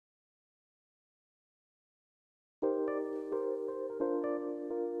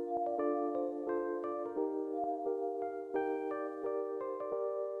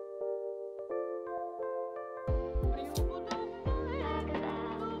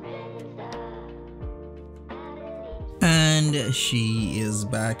And she is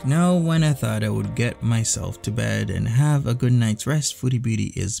back now. When I thought I would get myself to bed and have a good night's rest, Foodie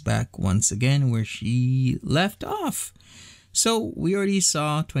Beauty is back once again where she left off. So we already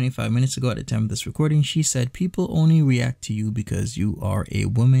saw 25 minutes ago at the time of this recording, she said people only react to you because you are a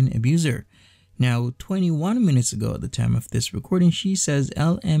woman abuser. Now 21 minutes ago at the time of this recording, she says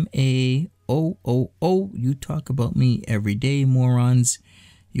LMAOOO, you talk about me every day, morons.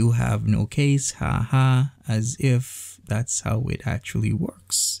 You have no case, haha, as if that's how it actually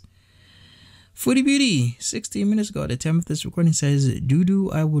works. Foodie Beauty, 16 minutes ago at the time of this recording, says, Doo-doo,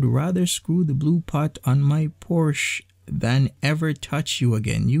 I would rather screw the blue pot on my Porsche than ever touch you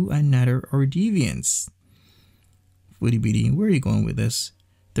again. You and Natter are deviants. Foodie Beauty, where are you going with this?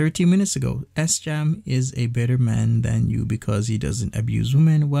 13 minutes ago, S-Jam is a better man than you because he doesn't abuse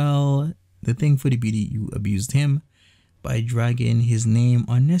women. Well, the thing, Foodie Beauty, you abused him by dragging his name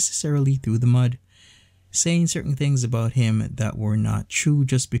unnecessarily through the mud, saying certain things about him that were not true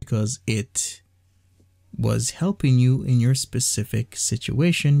just because it was helping you in your specific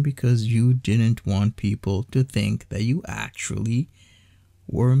situation, because you didn't want people to think that you actually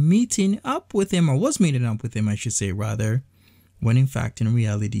were meeting up with him, or was meeting up with him, I should say, rather, when in fact in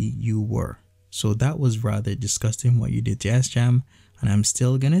reality you were. So that was rather disgusting what you did to S-Jam, and I'm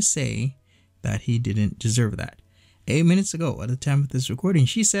still gonna say that he didn't deserve that. 8 minutes ago at the time of this recording,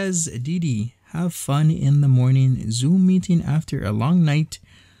 she says, Deedee, have fun in the morning Zoom meeting after a long night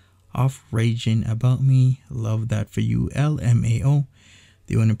of raging about me. Love that for you, LMAO.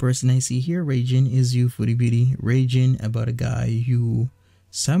 The only person I see here raging is you, Foodie Beauty, raging about a guy you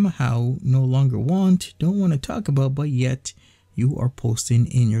somehow no longer don't want to talk about, but yet you are posting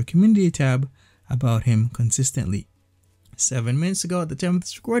in your community tab about him consistently. 7 minutes ago at the time of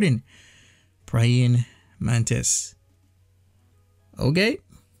this recording, praying mantis. Okay,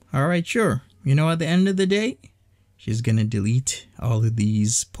 all right, sure. You know, at the end of the day, she's gonna delete all of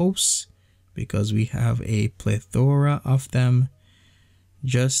these posts because we have a plethora of them.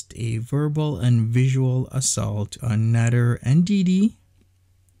 Just a verbal and visual assault on Natter and Deedee.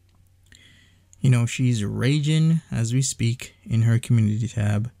 You know, she's raging as we speak in her community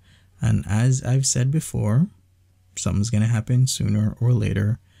tab, and as I've said before, something's gonna happen sooner or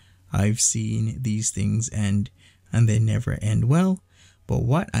later. I've seen these things end and they never end well. But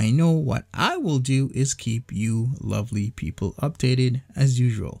what I know, what I will do is keep you lovely people updated as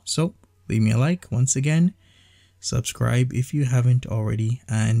usual. So leave me a like once again, subscribe if you haven't already,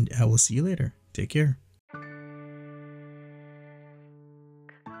 and I will see you later. Take care.